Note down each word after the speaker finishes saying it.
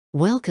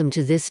Welcome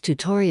to this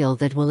tutorial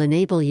that will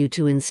enable you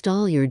to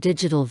install your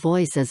digital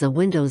voice as a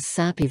Windows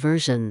SAPI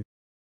version.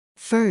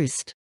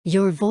 First,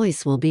 your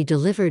voice will be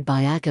delivered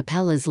by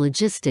Acapela's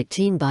logistic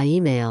team by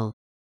email.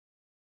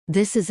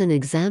 This is an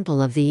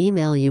example of the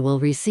email you will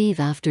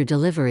receive after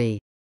delivery.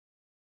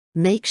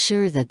 Make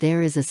sure that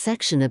there is a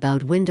section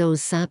about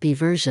Windows SAPI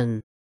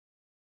version.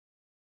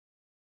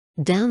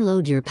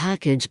 Download your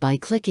package by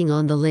clicking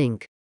on the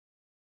link.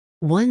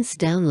 Once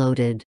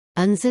downloaded,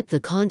 unzip the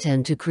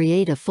content to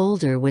create a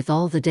folder with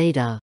all the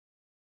data.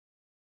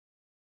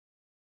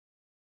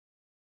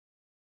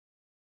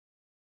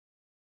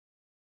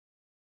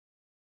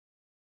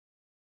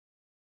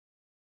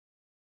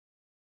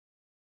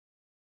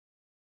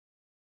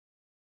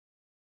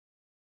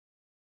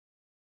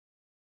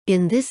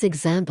 In this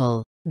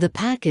example, the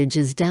package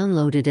is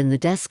downloaded in the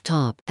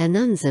desktop and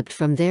unzipped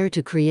from there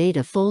to create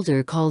a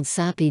folder called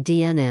SAPI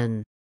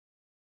DNN.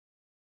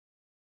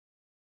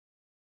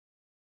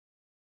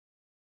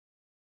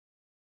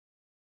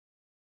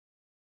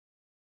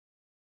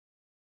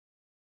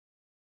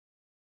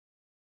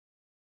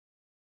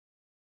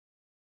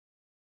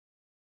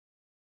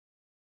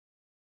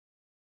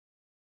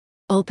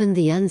 Open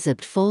the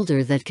unzipped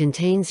folder that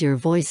contains your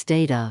voice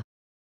data.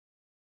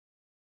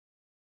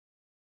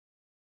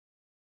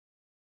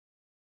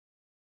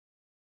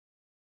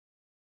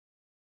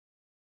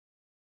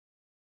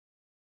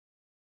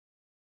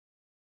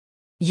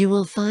 You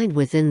will find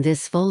within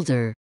this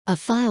folder a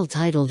file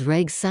titled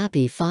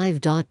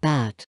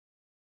regsapi5.bat.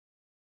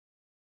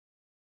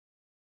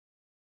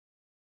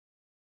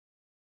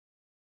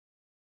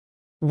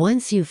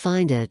 Once you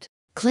find it,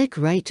 click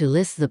Right to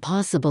list the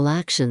possible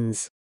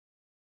actions.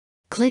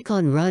 Click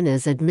on Run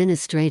as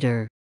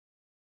administrator.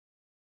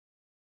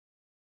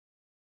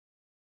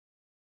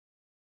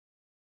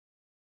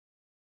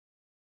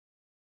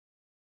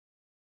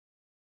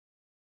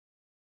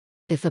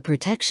 If a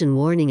protection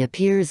warning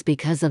appears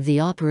because of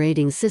the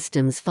operating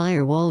system's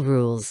firewall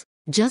rules,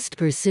 just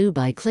pursue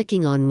by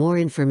clicking on More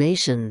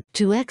information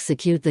to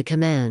execute the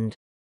command.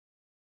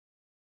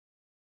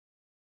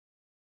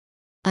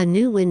 A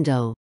new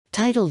window,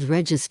 titled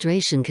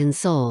Registration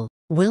Console,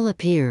 will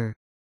appear.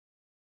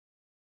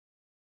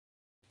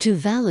 To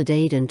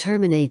validate and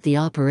terminate the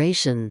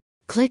operation,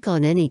 click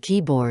on any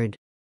keyboard.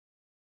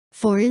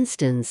 For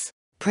instance,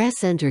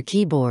 press Enter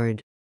keyboard.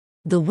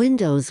 The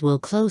windows will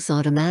close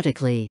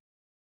automatically.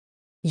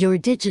 Your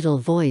digital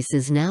voice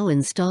is now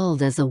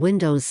installed as a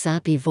Windows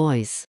SAPI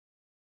voice.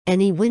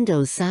 Any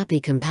Windows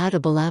SAPI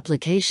compatible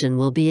application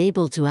will be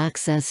able to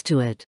access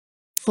to it.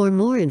 For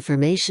more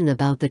information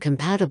about the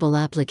compatible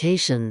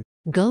application,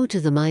 go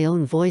to the My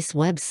Own Voice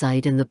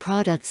website in the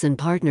Products and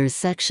Partners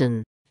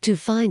section to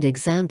find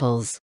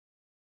examples.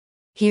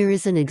 Here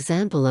is an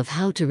example of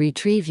how to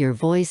retrieve your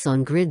voice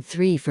on Grid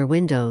 3 for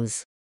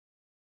Windows.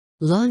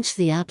 Launch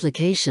the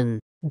application,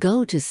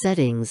 go to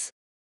Settings.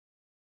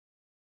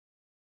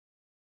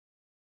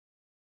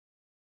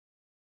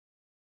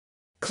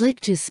 Click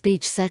to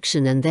Speech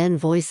section and then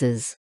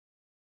Voices.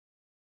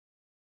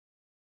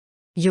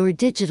 Your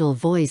digital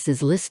voice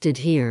is listed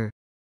here.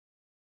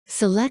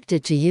 Select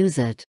it to use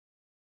it.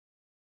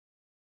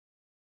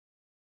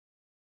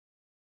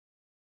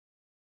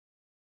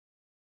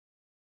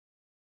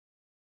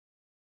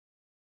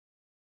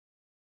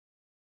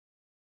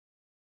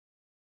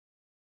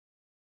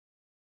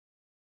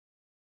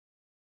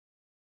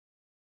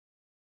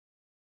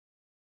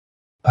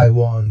 I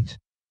want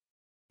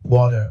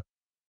water.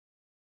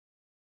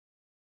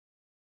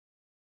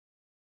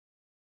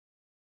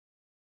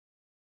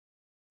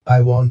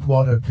 I want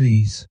water,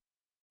 please.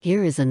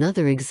 Here is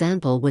another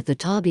example with the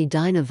Tobii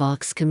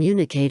Dynavox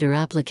Communicator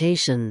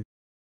application.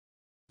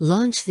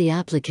 Launch the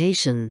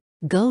application,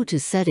 go to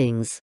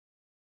Settings.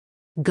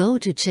 Go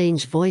to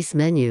Change Voice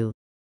menu.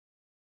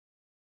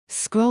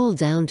 Scroll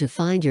down to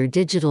find your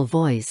digital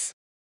voice.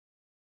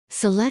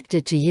 Select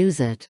it to use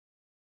it.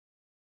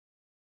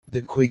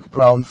 The quick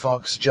brown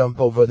fox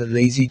jump over the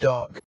lazy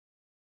dog.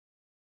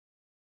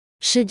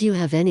 Should you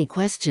have any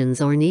questions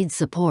or need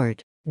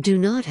support, do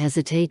not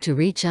hesitate to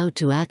reach out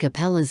to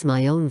Acapela's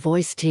My Own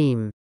Voice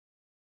team.